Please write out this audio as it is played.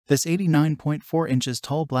This 89.4 inches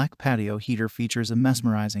tall black patio heater features a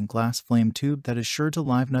mesmerizing glass flame tube that is sure to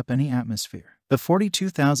liven up any atmosphere. The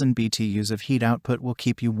 42,000 BTUs of heat output will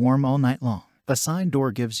keep you warm all night long. A side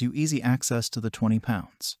door gives you easy access to the 20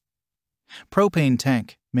 pounds propane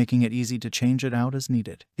tank, making it easy to change it out as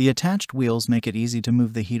needed. The attached wheels make it easy to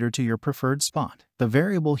move the heater to your preferred spot. The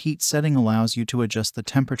variable heat setting allows you to adjust the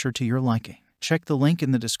temperature to your liking. Check the link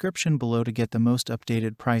in the description below to get the most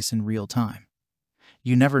updated price in real time.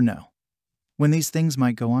 You never know when these things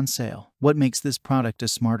might go on sale. What makes this product a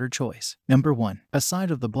smarter choice? Number 1. A side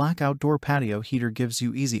of the black outdoor patio heater gives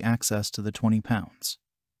you easy access to the 20 pounds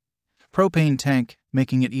propane tank,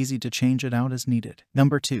 making it easy to change it out as needed.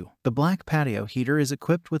 Number 2. The black patio heater is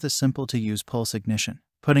equipped with a simple-to-use pulse ignition,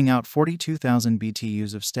 putting out 42,000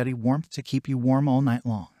 BTUs of steady warmth to keep you warm all night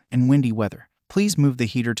long. In windy weather, please move the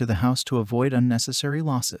heater to the house to avoid unnecessary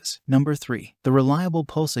losses. Number 3. The reliable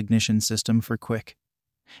pulse ignition system for quick,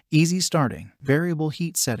 easy starting, variable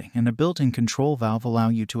heat setting, and a built-in control valve allow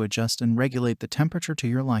you to adjust and regulate the temperature to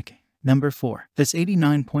your liking. Number 4. This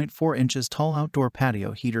 89.4 inches tall outdoor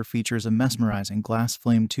patio heater features a mesmerizing glass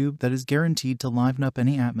flame tube that is guaranteed to liven up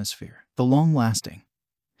any atmosphere. The long-lasting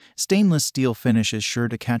stainless steel finish is sure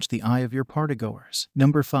to catch the eye of your partygoers.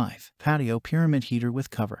 Number 5. Patio pyramid heater with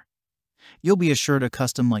cover. You'll be assured a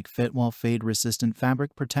custom-like fit while fade-resistant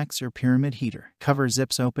fabric protects your pyramid heater. Cover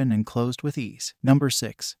zips open and closed with ease. Number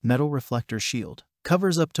 6. Metal reflector shield.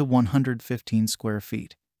 Covers up to 115 square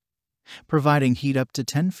feet, providing heat up to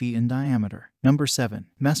 10 feet in diameter. Number 7.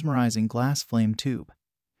 Mesmerizing glass flame tube.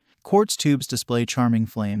 Quartz tubes display charming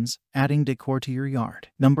flames, adding decor to your yard.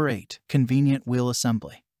 Number 8. Convenient wheel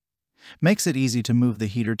assembly. Makes it easy to move the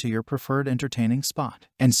heater to your preferred entertaining spot.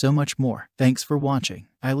 And so much more. Thanks for watching.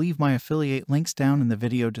 I leave my affiliate links down in the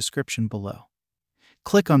video description below.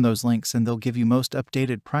 Click on those links and they'll give you most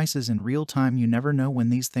updated prices in real time. You never know when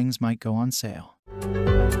these things might go on sale.